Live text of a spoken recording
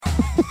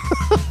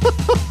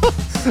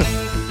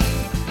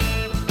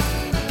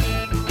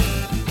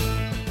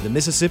The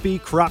Mississippi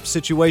Crop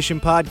Situation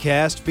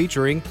Podcast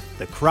featuring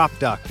the Crop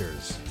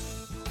Doctors.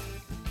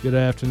 Good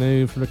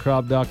afternoon from the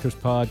Crop Doctors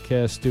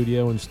Podcast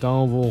studio in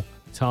Stoneville.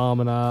 Tom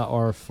and I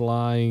are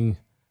flying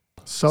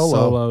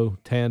solo,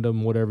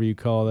 tandem, whatever you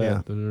call that.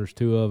 Yeah. And there's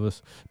two of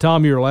us.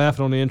 Tom, you were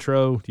laughing on the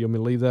intro. Do you want me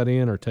to leave that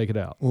in or take it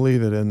out?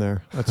 Leave it in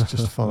there. That's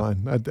just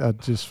fine. I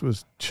just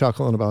was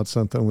chuckling about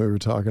something we were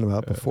talking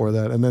about before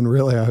that. And then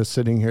really I was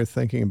sitting here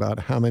thinking about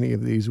how many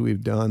of these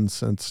we've done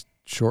since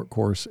short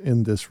course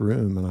in this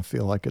room, and I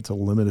feel like it's a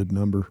limited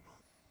number.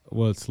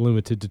 Well, it's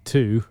limited to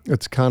 2.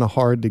 It's kind of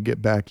hard to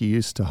get back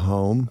used to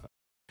home.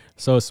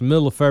 So it's the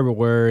middle of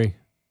February.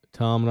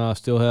 Tom and I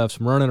still have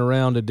some running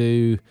around to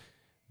do.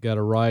 Got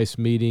a rice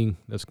meeting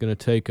that's going to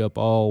take up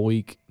all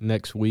week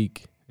next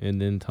week, and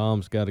then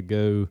Tom's got to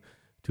go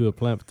to a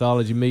plant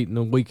pathology meeting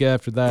a week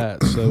after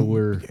that. So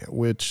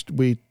which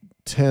we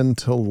tend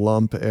to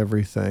lump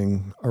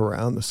everything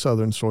around the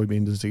southern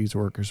soybean disease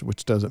workers,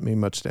 which doesn't mean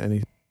much to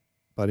anybody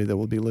that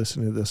will be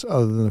listening to this,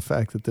 other than the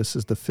fact that this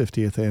is the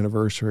 50th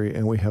anniversary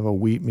and we have a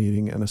wheat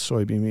meeting and a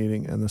soybean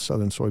meeting and the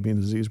southern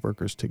soybean disease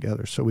workers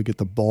together. So we get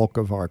the bulk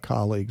of our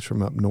colleagues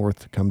from up north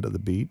to come to the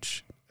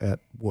beach at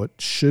what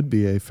should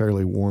be a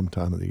fairly warm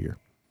time of the year.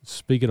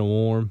 Speaking of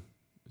warm,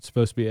 it's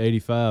supposed to be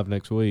 85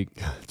 next week.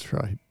 That's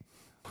right.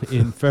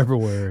 In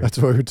February. That's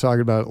what we were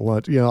talking about at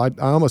lunch. You know, I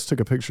almost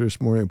took a picture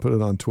this morning and put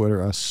it on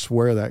Twitter. I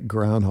swear that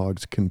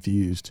groundhog's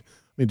confused.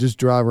 I mean, just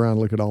drive around and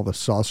look at all the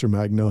saucer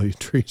magnolia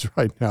trees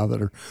right now that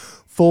are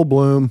full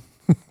bloom.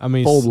 I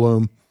mean, full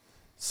bloom.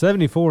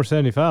 74,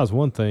 75 is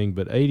one thing,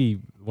 but 80,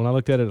 when I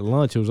looked at it at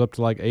lunch, it was up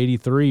to like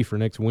 83 for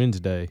next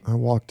Wednesday. I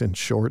walked in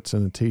shorts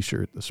and a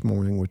T-shirt this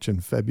morning, which in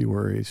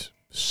February is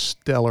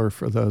stellar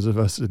for those of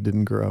us that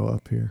didn't grow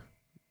up here.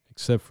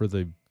 Except for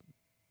the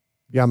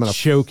I'm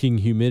choking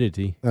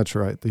humidity. That's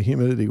right. The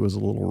humidity was a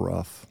little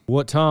rough.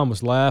 What Tom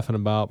was laughing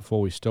about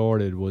before we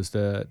started was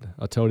that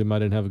I told him I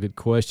didn't have a good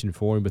question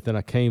for him, but then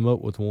I came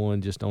up with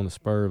one just on the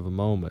spur of a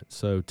moment.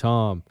 So,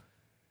 Tom,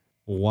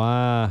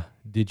 why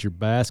did your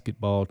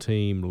basketball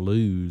team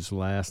lose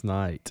last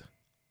night?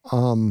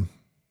 I'm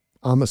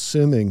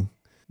assuming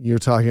you're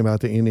talking about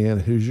the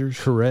Indiana Hoosiers.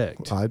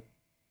 Correct. I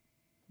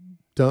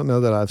don't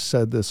know that I've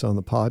said this on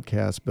the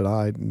podcast, but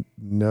I,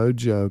 no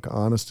joke,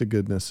 honest to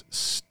goodness,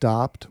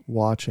 stopped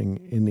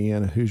watching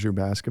Indiana Hoosier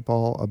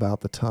basketball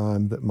about the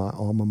time that my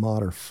alma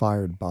mater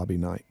fired Bobby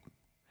Knight.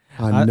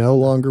 I no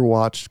longer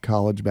watched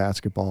college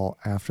basketball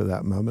after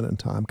that moment in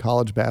time.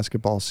 College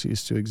basketball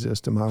ceased to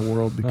exist in my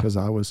world because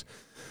I was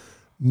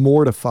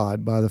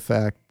mortified by the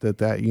fact that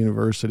that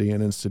university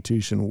and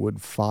institution would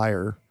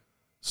fire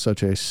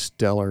such a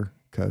stellar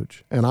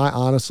coach. And I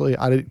honestly,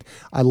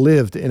 I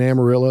lived in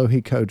Amarillo.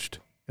 He coached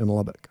in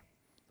Lubbock.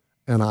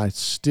 And I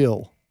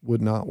still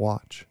would not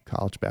watch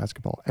college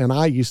basketball. And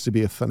I used to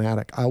be a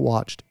fanatic. I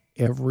watched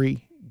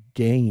every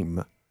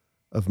game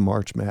of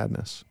March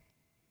Madness.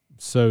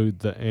 So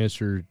the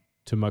answer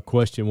to my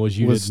question was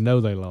didn't know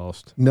they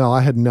lost. No,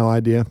 I had no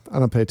idea. I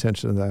don't pay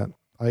attention to that.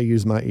 I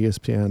use my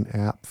ESPN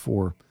app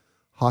for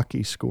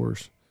hockey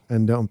scores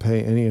and don't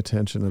pay any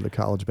attention to the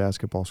college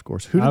basketball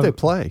scores. Who did they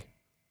play?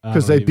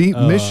 Because they beat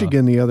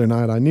Michigan the other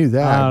night. I knew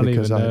that. I don't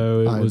even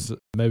know. It was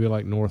maybe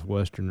like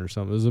Northwestern or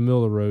something. It was a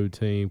middle-of-the-road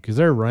team because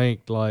they're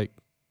ranked like,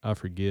 I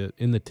forget,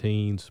 in the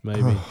teens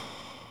maybe,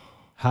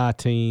 high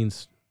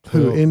teens.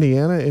 12. Who,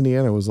 Indiana?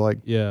 Indiana was like,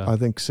 yeah, I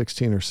think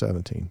 16 or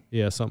 17.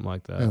 Yeah, something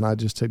like that. And I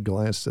just had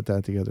glanced at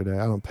that the other day.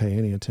 I don't pay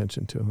any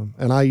attention to them.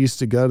 And I used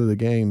to go to the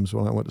games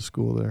when I went to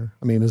school there.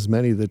 I mean, as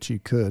many that you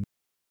could.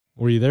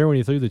 Were you there when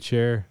you threw the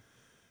chair?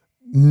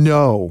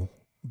 No.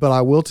 But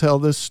I will tell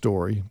this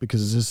story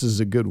because this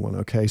is a good one,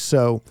 okay?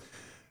 So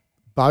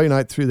Bobby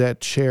Knight threw that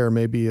chair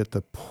maybe at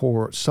the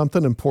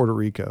something in Puerto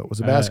Rico. It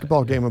was a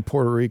basketball game in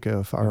Puerto Rico,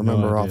 if I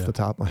remember off the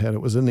top of my head.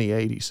 It was in the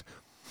 80s.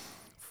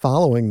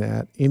 Following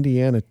that,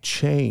 Indiana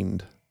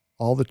chained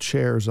all the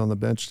chairs on the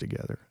bench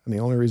together. And the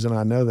only reason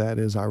I know that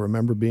is I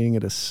remember being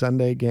at a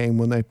Sunday game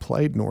when they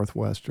played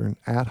Northwestern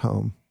at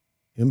home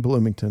in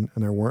Bloomington,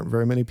 and there weren't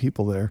very many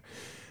people there.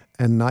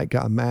 And Knight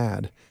got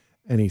mad.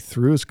 And he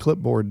threw his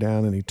clipboard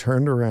down and he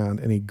turned around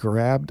and he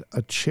grabbed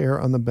a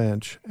chair on the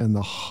bench, and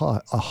a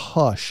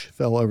hush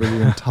fell over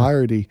the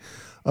entirety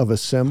of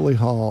Assembly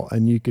Hall.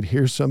 And you could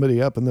hear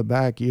somebody up in the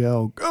back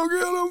yell, "Go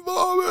get him,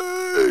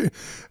 Bobby!"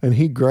 And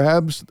he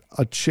grabs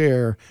a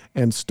chair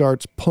and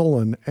starts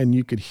pulling, and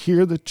you could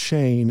hear the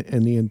chain,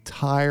 and the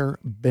entire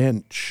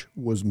bench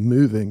was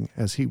moving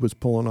as he was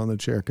pulling on the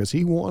chair because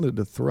he wanted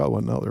to throw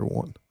another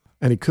one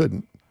and he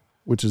couldn't,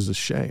 which is a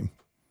shame.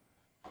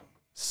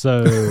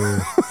 So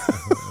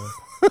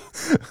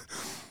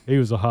he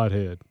was a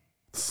hothead.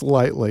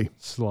 Slightly.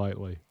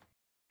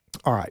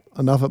 All right,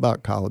 enough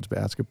about college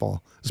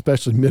basketball,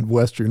 especially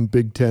Midwestern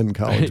Big Ten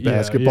college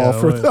basketball.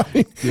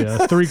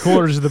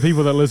 Three-quarters of the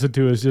people that listen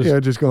to us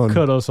just going,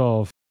 cut us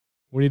off.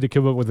 We need to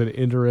come up with an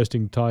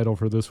interesting title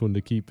for this one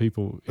to keep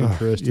people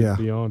interested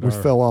beyond we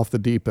fell off the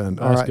deep end.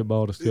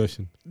 Basketball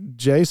discussion.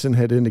 Jason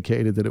had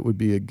indicated that it would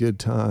be a good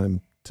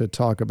time to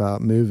talk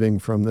about moving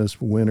from this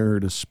winter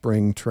to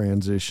spring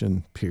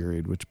transition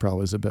period, which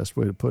probably is the best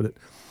way to put it,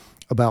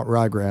 about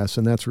ryegrass.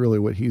 And that's really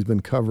what he's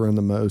been covering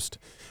the most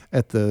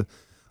at the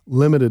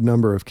limited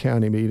number of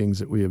county meetings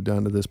that we have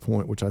done to this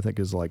point, which I think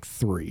is like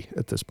 3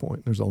 at this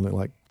point. There's only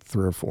like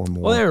 3 or 4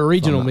 more. Well, they were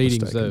regional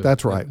meetings, though.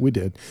 That's right. We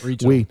did.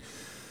 Regional. We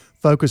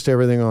focused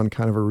everything on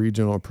kind of a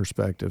regional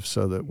perspective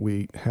so that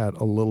we had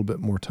a little bit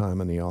more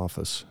time in the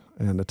office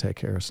and to take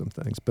care of some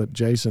things. But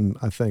Jason,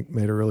 I think,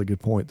 made a really good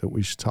point that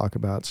we should talk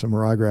about some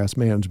ryegrass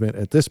management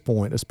at this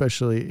point,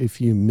 especially if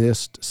you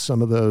missed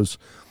some of those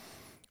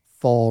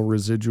fall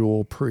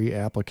residual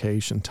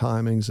pre-application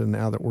timings. And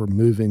now that we're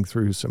moving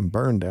through some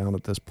burn down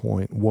at this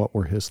point, what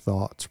were his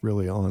thoughts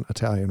really on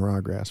Italian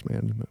ryegrass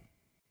management?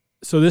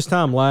 So this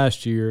time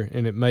last year,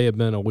 and it may have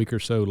been a week or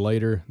so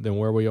later than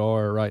where we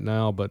are right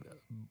now, but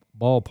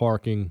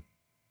ballparking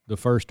the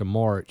 1st of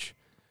March,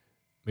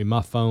 I mean,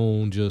 my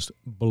phone just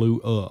blew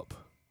up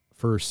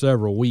for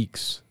several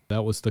weeks.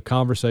 That was the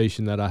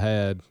conversation that I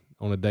had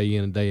on a day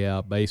in and day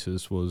out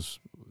basis was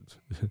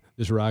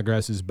this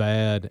ryegrass is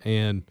bad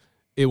and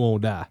it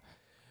won't die.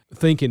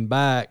 Thinking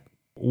back,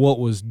 what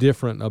was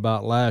different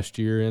about last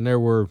year, and there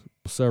were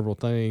several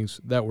things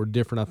that were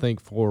different, I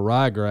think, for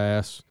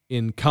ryegrass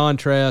in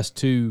contrast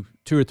to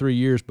 2 or 3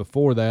 years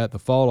before that, the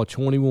fall of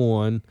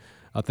 21,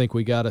 I think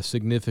we got a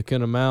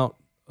significant amount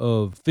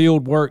of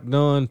field work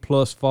done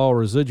plus fall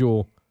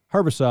residual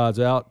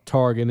herbicides out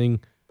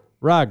targeting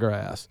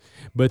ryegrass.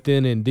 But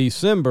then in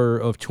December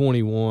of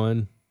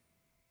 21,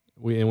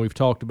 we've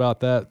talked about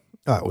that.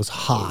 It was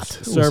hot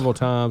several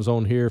times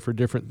on here for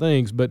different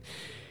things, but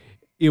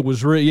it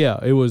was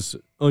it was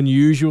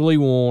unusually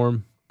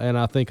warm, and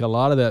I think a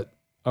lot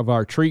of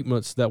our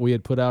treatments that we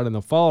had put out in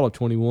the fall of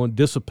 21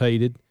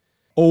 dissipated,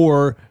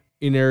 or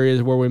in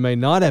areas where we may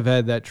not have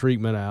had that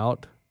treatment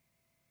out,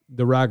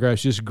 the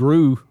ryegrass just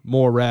grew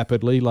more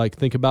rapidly. Like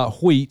think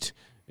about wheat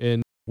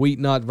and wheat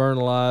not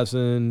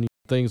vernalizing,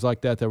 things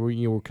like that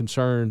we were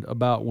concerned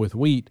about with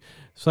wheat.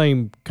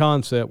 Same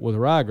concept with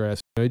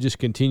ryegrass. It just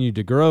continued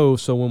to grow.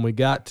 So when we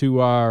got to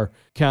our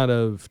kind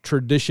of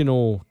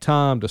traditional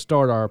time to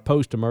start our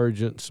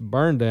post-emergence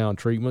burn down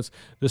treatments,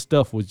 this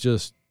stuff was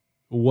just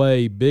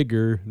way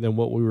bigger than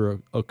what we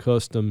were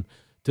accustomed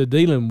to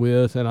dealing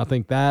with. And I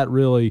think that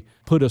really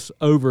put us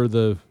over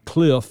the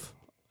cliff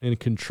in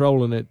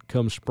controlling it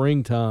come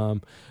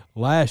springtime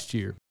last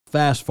year.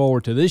 Fast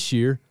forward to this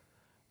year,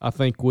 I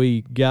think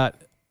we got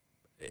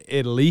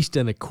at least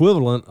an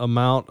equivalent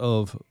amount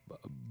of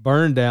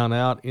burn down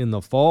out in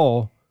the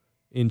fall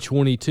in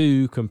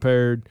 22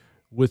 compared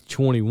with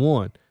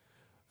 21.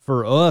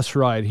 For us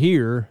right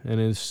here, and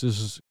this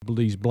is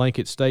these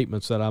blanket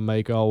statements that I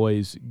make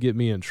always get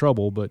me in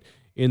trouble, but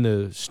in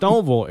the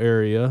Stoneville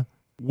area,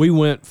 we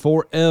went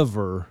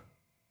forever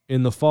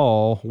in the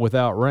fall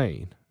without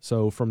rain.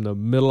 So from the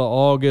middle of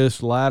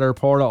August, latter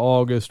part of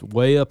August,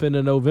 way up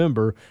into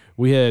November,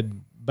 we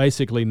had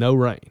basically no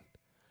rain.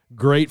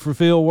 Great for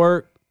field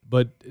work,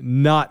 but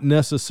not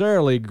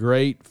necessarily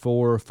great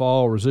for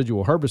fall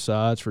residual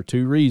herbicides for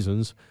 2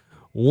 reasons.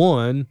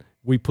 One,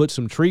 we put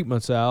some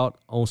treatments out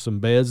on some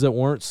beds that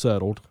weren't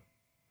settled.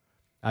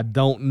 I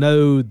don't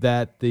know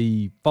that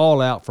the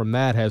fallout from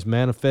that has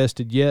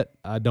manifested yet.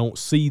 I don't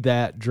see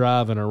that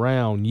driving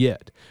around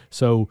yet.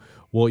 So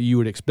what you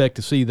would expect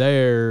to see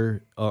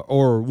there,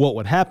 or what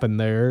would happen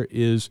there,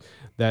 is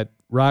that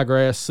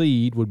ryegrass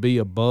seed would be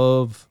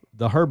above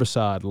the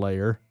herbicide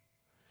layer,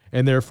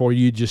 and therefore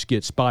you just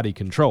get spotty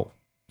control.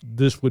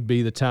 This would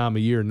be the time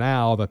of year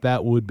now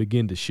that would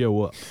begin to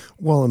show up.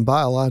 Well, and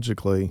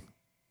biologically,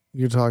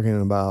 you're talking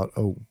about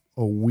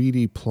a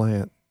weedy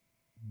plant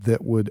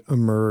that would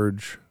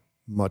emerge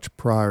much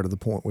prior to the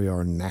point we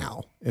are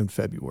now in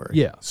February.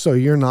 Yeah. So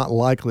you're not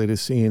likely to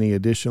see any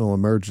additional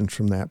emergence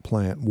from that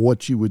plant.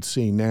 What you would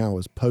see now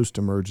is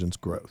post-emergence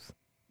growth.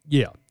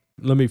 Yeah.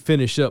 Let me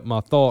finish up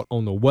my thought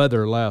on the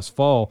weather last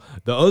fall.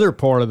 The other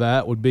part of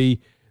that would be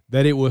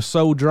that it was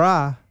so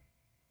dry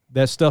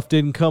that stuff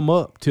didn't come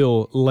up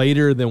till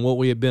later than what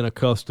we had been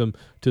accustomed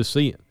to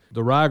seeing.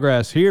 The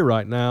ryegrass here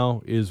right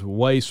now is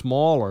way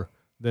smaller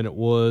than it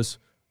was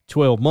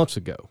 12 months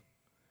ago.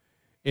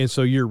 And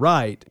so you're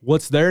right.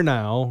 What's there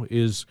now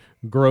is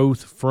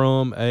growth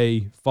from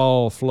a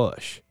fall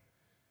flush.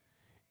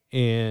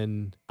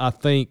 And I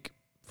think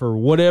for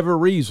whatever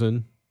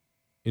reason,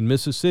 in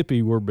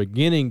Mississippi, we're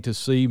beginning to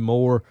see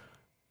more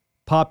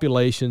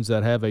populations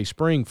that have a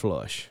spring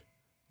flush.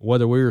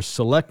 Whether we're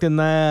selecting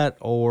that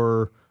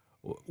or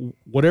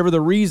whatever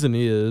the reason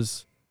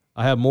is,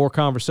 I have more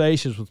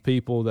conversations with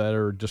people that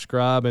are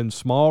describing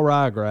small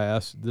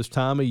ryegrass this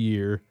time of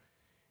year,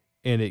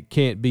 and it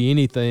can't be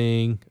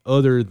anything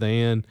other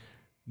than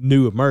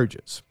new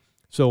emergence.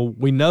 So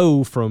we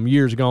know from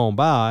years gone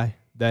by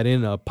that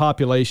in a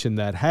population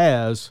that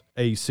has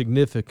a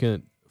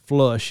significant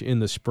flush in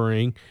the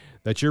spring,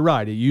 that you're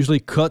right, it usually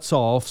cuts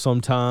off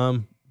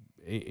sometime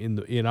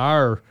in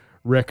our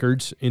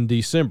records in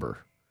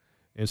December.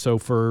 And so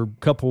for a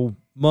couple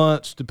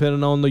months,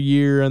 depending on the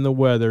year and the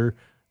weather,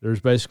 there's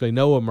basically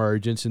no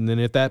emergence. And then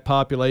if that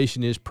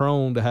population is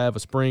prone to have a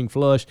spring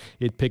flush,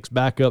 it picks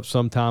back up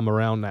sometime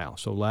around now.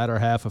 So latter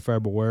half of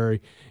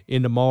February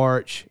into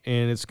March,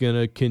 and it's going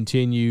to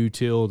continue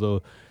till the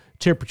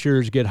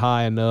temperatures get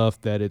high enough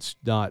that it's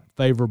not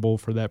favorable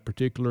for that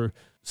particular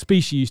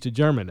species to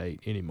germinate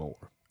anymore.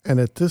 And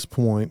at this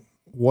point,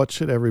 what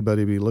should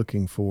everybody be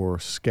looking for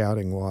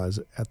scouting-wise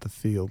at the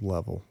field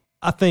level?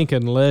 I think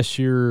unless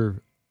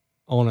you're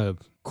on a,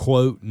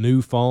 quote,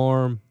 new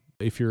farm,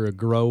 if you're a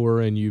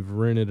grower and you've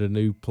rented a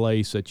new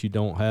place that you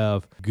don't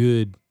have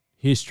good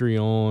history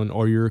on,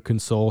 or you're a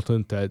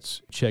consultant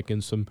that's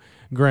checking some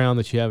ground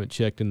that you haven't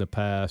checked in the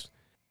past,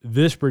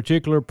 this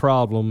particular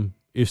problem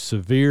is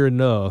severe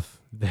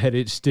enough that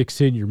it sticks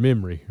in your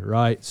memory,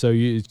 right? So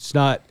it's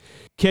not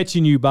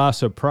catching you by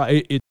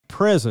surprise. Its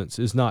presence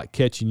is not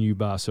catching you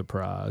by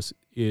surprise.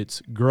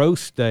 Its growth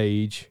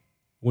stage,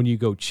 when you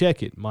go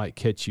check it, might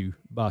catch you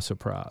by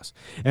surprise.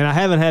 And I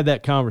haven't had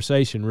that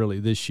conversation really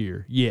this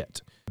year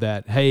yet.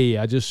 That, hey,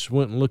 I just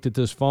went and looked at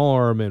this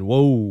farm and,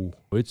 whoa,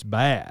 it's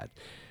bad.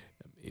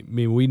 I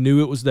mean, we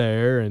knew it was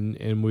there,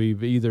 and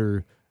we've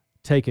either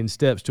taken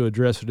steps to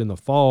address it in the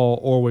fall,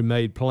 or we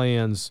made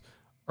plans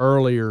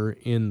earlier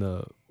in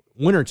the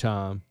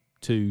wintertime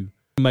to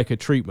make a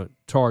treatment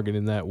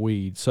targeting that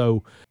weed.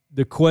 So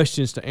the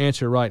questions to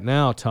answer right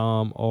now,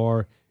 Tom,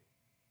 are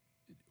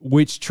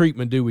which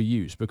treatment do we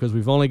use? Because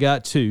we've only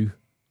got two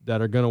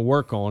that are going to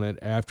work on it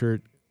after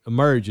it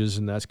emerges,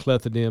 and that's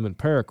clethodim and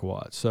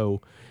paraquat.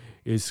 So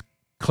is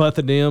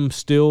clethodim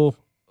still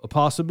a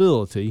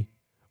possibility,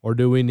 or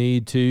do we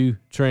need to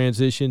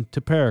transition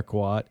to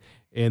paraquat?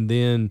 And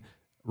then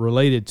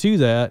related to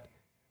that,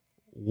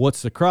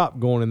 what's the crop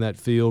going in that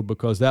field?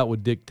 Because that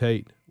would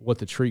dictate what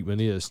the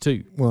treatment is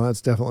too. Well,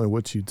 that's definitely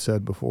what you'd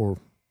said before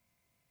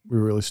we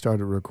really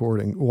started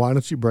recording. Why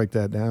don't you break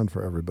that down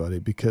for everybody?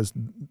 Because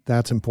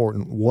that's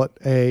important.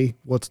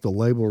 What's the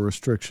label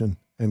restriction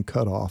and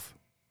cutoff?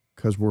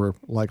 Because we're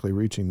likely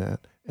reaching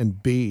that.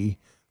 And B,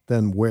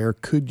 then where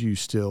could you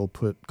still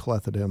put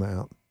clethodim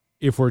out?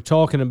 If we're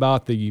talking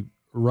about the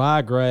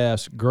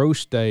ryegrass growth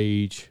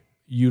stage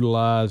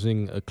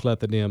utilizing a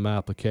clethodim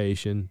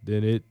application,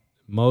 then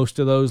most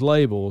of those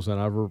labels, and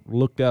I've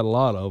looked at a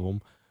lot of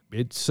them,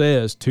 it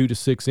says 2 to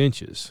 6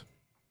 inches.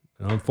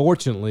 And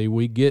unfortunately,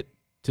 we get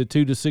to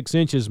 2 to 6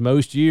 inches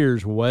most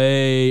years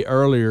way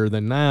earlier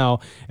than now,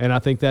 and I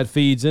think that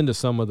feeds into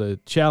some of the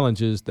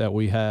challenges that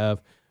we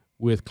have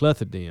with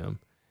clethodim.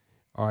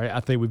 All right, I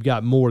think we've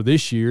got more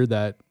this year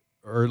that,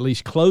 or at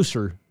least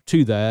closer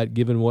to that,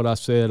 given what I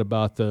said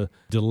about the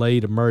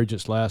delayed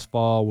emergence last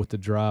fall with the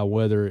dry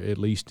weather, at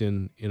least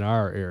in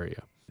our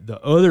area. The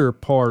other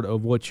part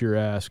of what you're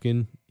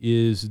asking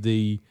is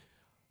the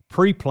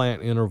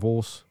pre-plant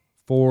intervals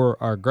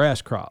for our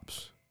grass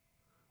crops.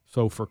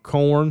 So for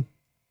corn,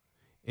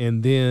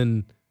 and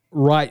then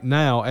right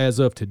now, as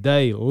of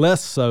today,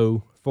 less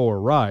so for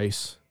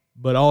rice,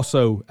 but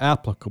also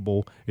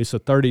applicable, it's a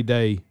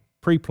 30-day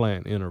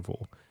pre-plant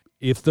interval.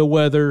 If the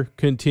weather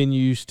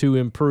continues to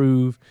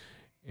improve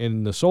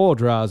and the soil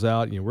dries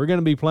out, we're going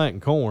to be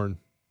planting corn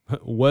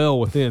well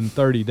within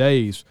 30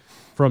 days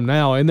from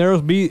now. And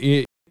there'll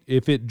be,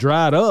 if it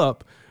dried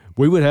up,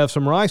 we would have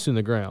some rice in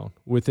the ground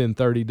within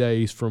 30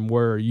 days from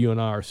where you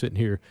and I are sitting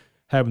here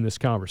having this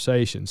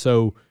conversation.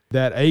 So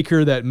that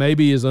acre that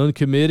maybe is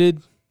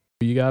uncommitted,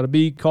 you got to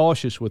be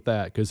cautious with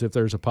that, because if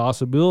there's a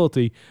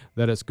possibility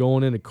that it's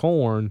going into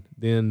corn,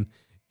 then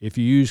if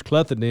you use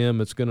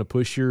clethodim, it's going to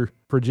push your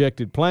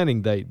projected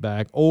planting date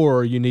back,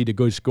 or you need to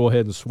just go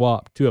ahead and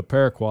swap to a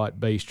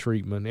paraquat-based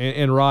treatment,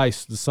 and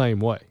rice the same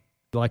way.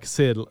 Like I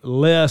said,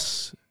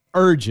 less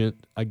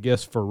urgent, I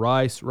guess, for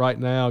rice right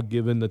now,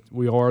 given that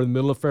we are in the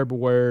middle of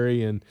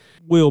February and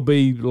will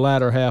be the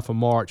latter half of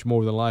March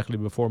more than likely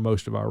before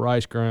most of our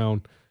rice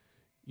ground,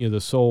 the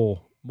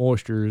soil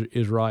moisture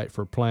is right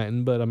for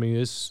planting. But, I mean,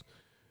 it's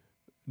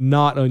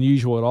not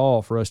unusual at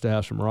all for us to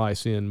have some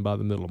rice in by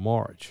the middle of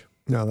March.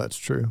 No, that's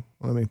true.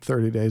 I mean,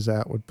 30 days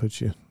out would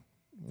put you,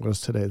 what is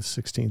today, the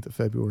 16th of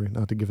February?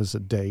 Not to give us a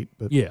date,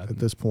 but yeah, at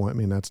this point, I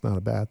mean, that's not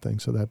a bad thing.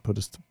 So that put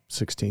us the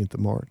 16th of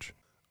March.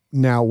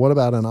 Now, what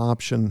about an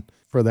option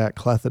for that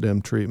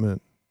clethodim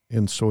treatment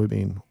in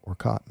soybean or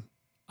cotton?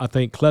 I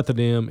think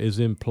clethodim is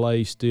in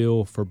play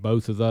still for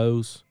both of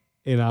those,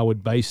 and I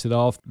would base it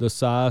off the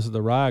size of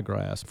the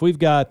ryegrass. If we've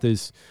got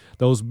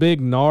those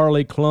big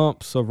gnarly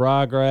clumps of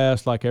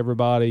ryegrass like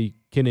everybody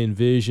can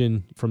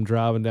envision from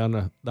driving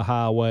down the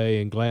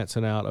highway and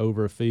glancing out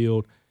over a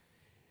field,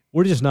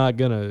 we're just not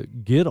going to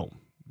get them.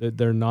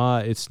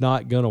 It's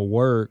not going to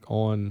work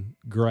on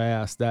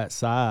grass that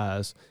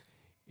size.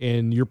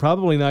 And you're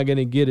probably not going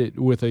to get it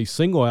with a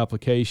single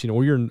application,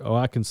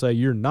 I can say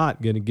you're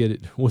not going to get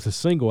it with a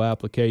single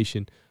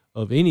application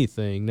of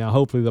anything. Now,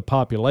 hopefully the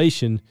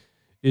population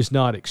is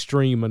not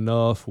extreme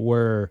enough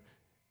where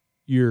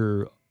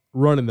you're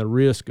running the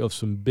risk of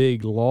some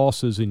big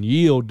losses in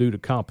yield due to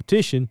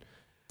competition.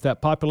 If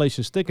that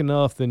population's thick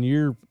enough, then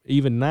you're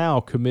even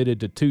now committed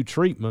to 2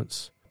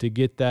 treatments to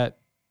get that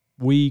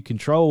weed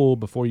control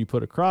before you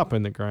put a crop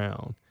in the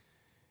ground.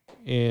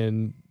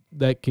 And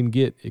that can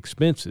get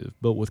expensive.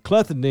 But with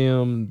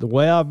clethodim, the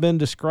way I've been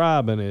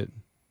describing it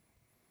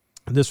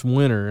this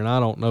winter, and I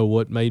don't know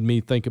what made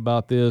me think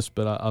about this,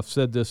 but I've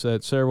said this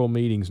at several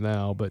meetings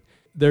now, but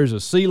there's a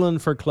ceiling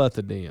for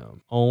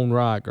clethodim on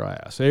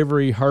ryegrass.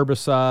 Every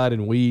herbicide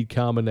and weed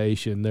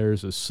combination,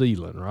 there's a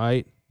ceiling,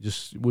 right?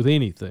 Just with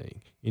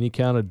anything, any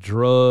kind of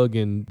drug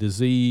and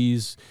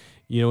disease,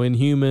 in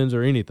humans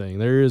or anything.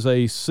 There is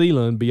a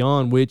ceiling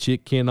beyond which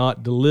it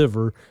cannot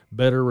deliver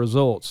better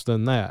results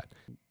than that.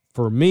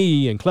 For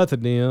me and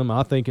clethodim,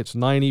 I think it's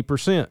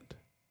 90%.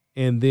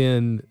 And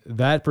then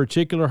that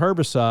particular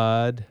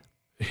herbicide,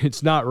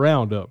 it's not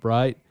Roundup,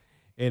 right?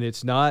 And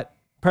it's not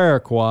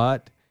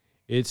paraquat.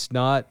 It's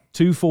not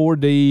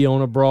 2,4-D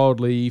on a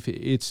broadleaf.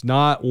 It's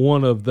not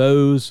one of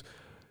those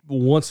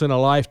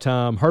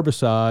once-in-a-lifetime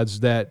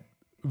herbicides that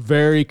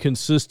very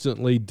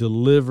consistently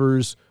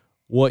delivers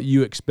what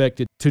you expect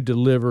it to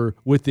deliver,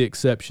 with the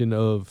exception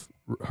of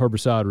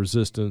herbicide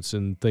resistance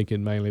and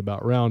thinking mainly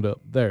about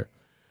Roundup there.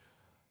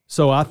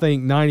 So I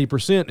think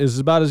 90% is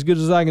about as good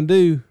as I can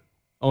do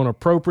on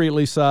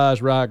appropriately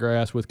sized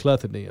ryegrass with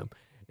clethodim.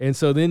 And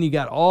so then you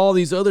got all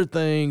these other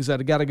things that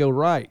have got to go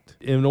right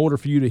in order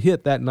for you to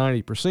hit that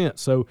 90%.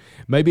 So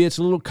maybe it's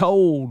a little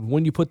cold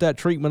when you put that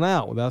treatment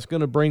out. That's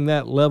going to bring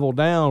that level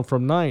down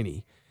from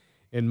 90.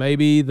 And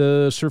maybe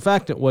the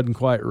surfactant wasn't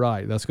quite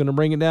right. That's going to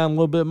bring it down a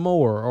little bit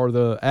more. Or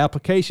the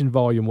application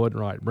volume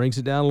wasn't right. It brings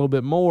it down a little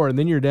bit more. And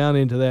then you're down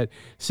into that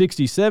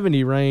 60,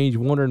 70 range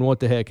wondering what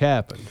the heck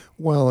happened.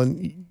 Well,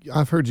 and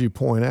I've heard you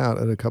point out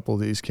at a couple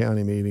of these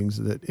county meetings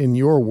that in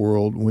your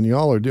world, when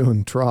y'all are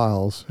doing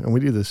trials, and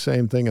we do the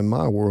same thing in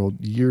my world,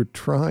 you're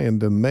trying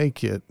to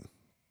make it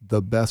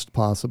the best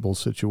possible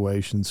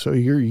situation. So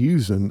you're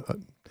using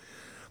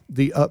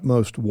the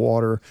utmost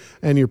water,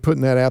 and you're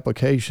putting that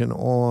application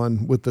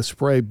on with the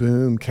spray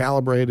boom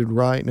calibrated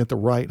right and at the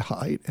right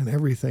height and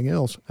everything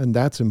else. And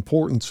that's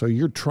important. So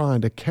you're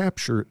trying to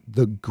capture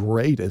the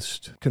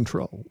greatest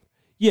control.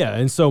 Yeah.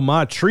 And so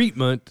my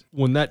treatment,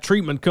 when that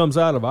treatment comes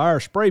out of our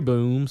spray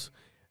booms,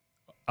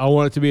 I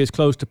want it to be as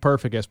close to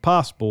perfect as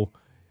possible.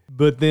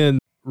 But then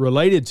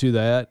related to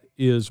that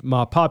is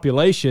my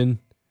population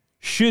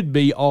should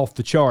be off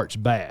the charts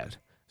bad.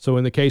 So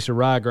in the case of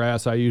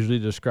ryegrass, I usually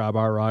describe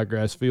our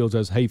ryegrass fields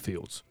as hay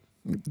fields.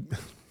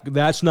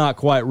 That's not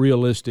quite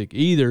realistic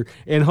either.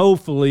 And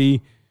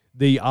hopefully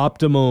the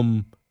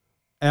optimum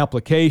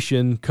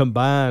application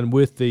combined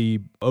with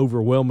the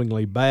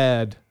overwhelmingly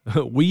bad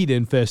weed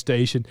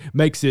infestation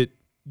makes it,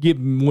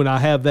 when I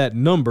have that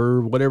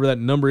number, whatever that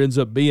number ends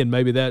up being,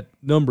 maybe that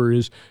number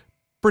is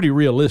pretty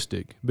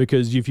realistic.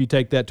 Because if you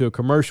take that to a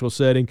commercial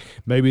setting,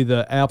 maybe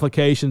the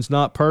application's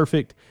not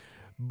perfect,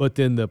 but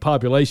then the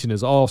population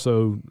is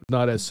also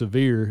not as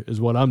severe as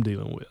what I'm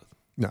dealing with.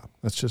 No,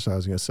 that's just what I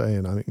was going to say.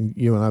 And I mean,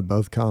 you and I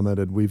both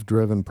commented, we've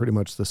driven pretty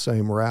much the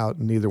same route,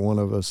 and neither one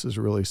of us has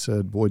really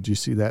said, boy, did you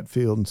see that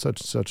field in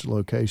such and such a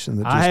location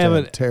that just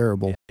had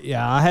terrible.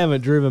 Yeah, I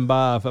haven't driven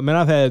by. I mean,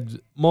 I've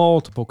had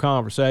multiple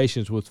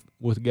conversations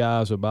with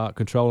guys about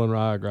controlling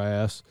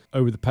ryegrass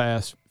over the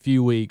past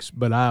few weeks,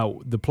 but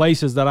the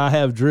places that I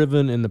have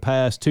driven in the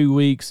past 2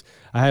 weeks,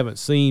 I haven't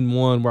seen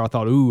one where I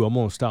thought, ooh, I'm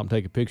going to stop and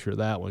take a picture of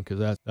that one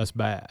because that's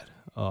bad.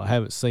 I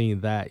haven't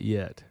seen that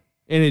yet.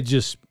 And it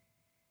just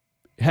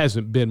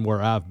hasn't been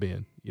where I've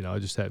been. I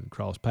just haven't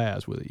crossed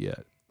paths with it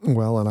yet.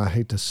 Well, and I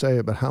hate to say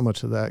it, but how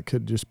much of that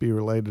could just be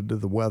related to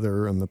the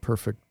weather and the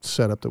perfect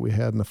setup that we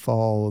had in the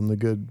fall and the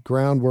good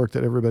groundwork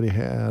that everybody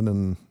had,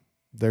 and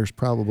there's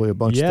probably a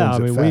bunch of things that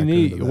factor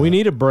into that. We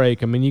need a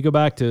break. I mean, you go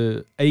back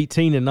to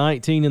 18 and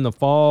 19 in the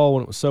fall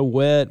when it was so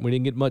wet, we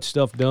didn't get much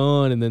stuff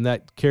done, and then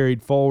that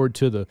carried forward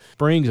to the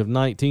springs of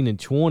 19 and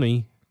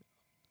 20,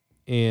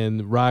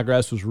 and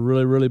ryegrass was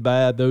really, really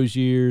bad those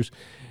years.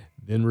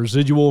 Then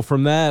residual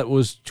from that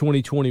was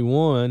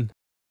 2021,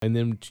 and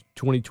then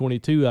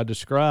 2022 I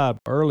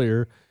described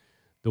earlier,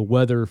 the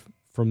weather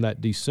from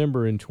that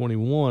December in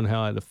 21,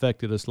 how it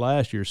affected us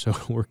last year. So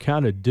we're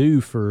kind of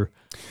due for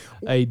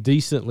a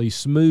decently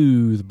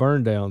smooth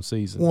burn down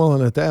season. Well,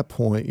 and at that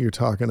point, you're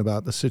talking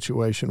about the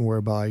situation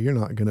whereby you're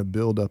not going to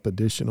build up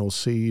additional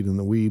seed in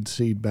the weed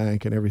seed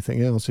bank and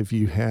everything else. If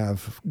you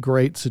have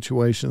great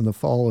situation in the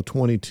fall of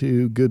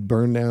 22, good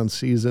burn down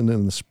season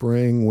in the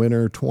spring,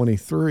 winter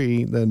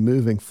 23, then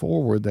moving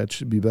forward, that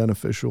should be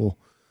beneficial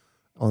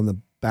on the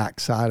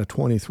backside of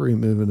 23,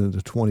 moving into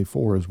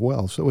 24 as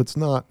well. So it's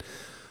not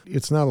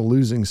a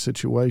losing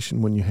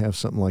situation when you have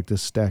something like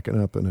this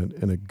stacking up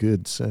in a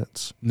good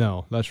sense.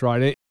 No, that's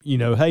right.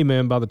 Hey,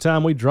 man, by the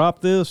time we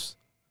drop this,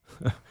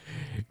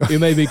 it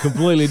may be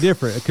completely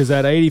different because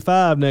that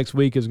 85 next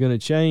week is going to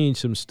change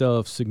some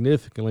stuff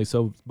significantly.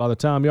 So by the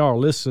time y'all are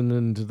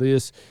listening to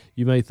this,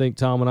 you may think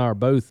Tom and I are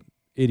both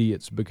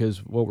idiots because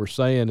what we're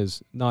saying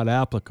is not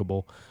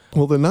applicable.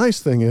 Well, the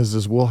nice thing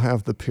is we'll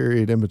have the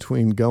period in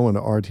between going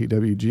to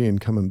RTWG and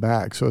coming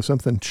back. So if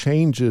something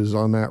changes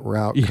on that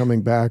route,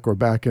 coming back or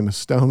back into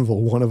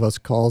Stoneville, one of us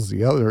calls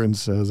the other and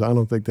says, I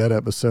don't think that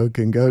episode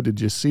can go. Did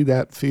you see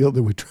that field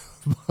that we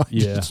drove by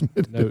just a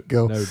minute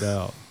ago? No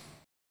doubt.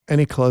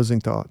 Any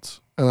closing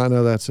thoughts? And I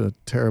know that's a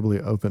terribly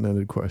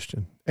open-ended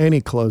question.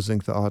 Any closing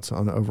thoughts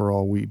on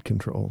overall weed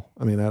control?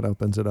 I mean, that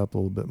opens it up a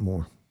little bit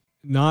more.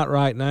 Not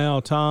right now,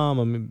 Tom.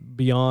 I mean,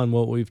 beyond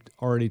what we've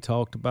already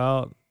talked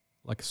about,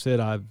 like I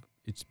said,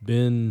 it's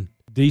been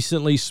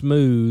decently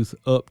smooth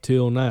up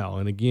till now.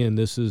 And again,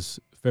 this is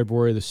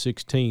February the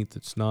 16th.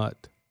 It's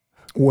not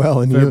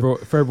February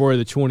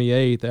the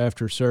 28th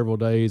after several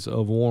days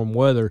of warm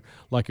weather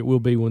like it will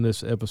be when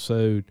this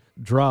episode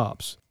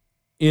drops.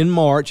 In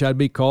March, I'd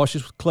be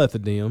cautious with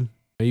clethodim,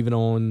 even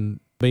on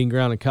bean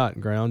ground and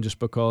cotton ground, just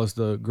because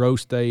the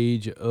growth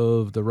stage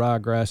of the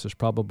ryegrass is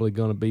probably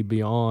going to be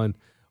beyond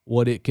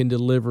what it can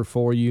deliver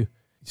for you.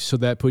 So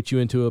that puts you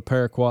into a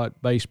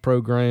paraquat-based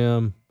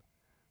program.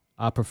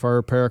 I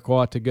prefer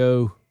paraquat to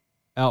go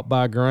out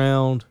by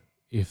ground.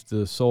 If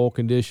the soil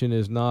condition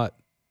is not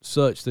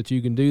such that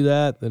you can do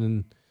that,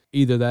 then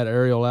either that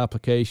aerial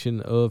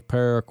application of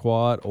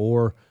paraquat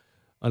or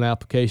an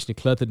application of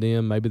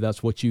clethodim, maybe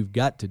that's what you've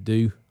got to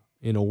do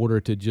in order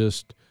to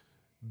just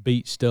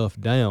beat stuff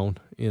down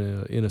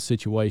in a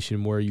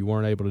situation where you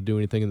weren't able to do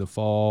anything in the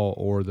fall,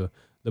 or the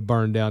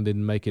burn down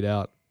didn't make it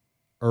out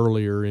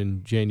earlier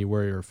in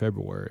January or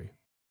February.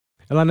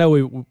 And I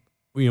know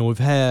we've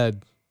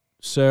had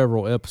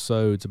several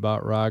episodes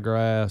about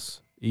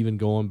ryegrass, even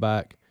going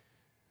back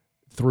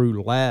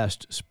through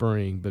last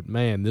spring, but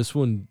man, this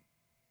one,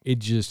 it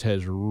just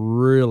has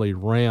really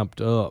ramped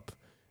up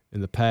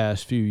in the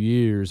past few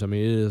years. I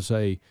mean, it is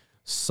a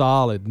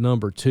solid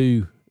number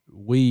 2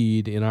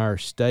 weed in our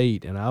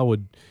state, and I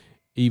would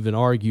even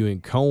argue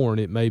in corn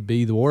it may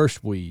be the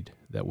worst weed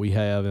that we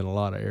have in a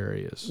lot of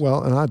areas.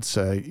 Well, and I'd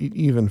say,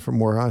 even from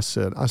where I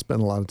sit, I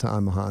spend a lot of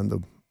time behind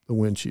the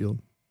windshield,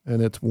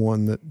 and it's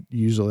one that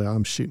usually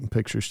I'm shooting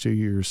pictures to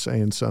you or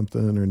saying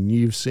something, or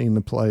you've seen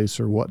the place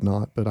or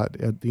whatnot,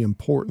 but the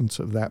importance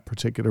of that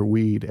particular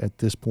weed at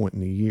this point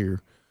in the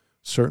year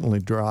certainly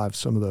drives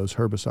some of those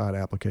herbicide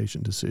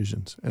application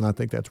decisions. And I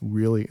think that's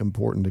really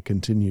important to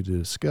continue to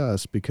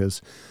discuss,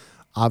 because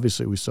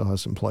obviously we still have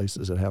some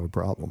places that have a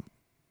problem.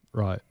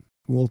 Right.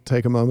 We'll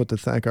take a moment to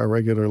thank our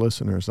regular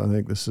listeners. I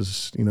think this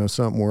is,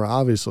 something we're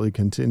obviously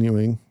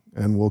continuing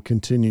and will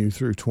continue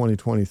through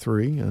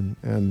 2023.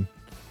 And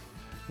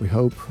we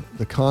hope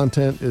the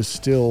content is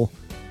still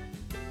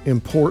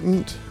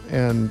important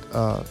and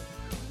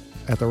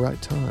at the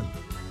right time.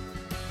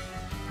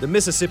 The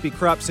Mississippi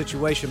Crop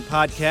Situation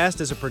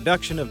Podcast is a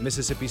production of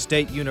Mississippi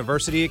State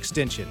University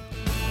Extension.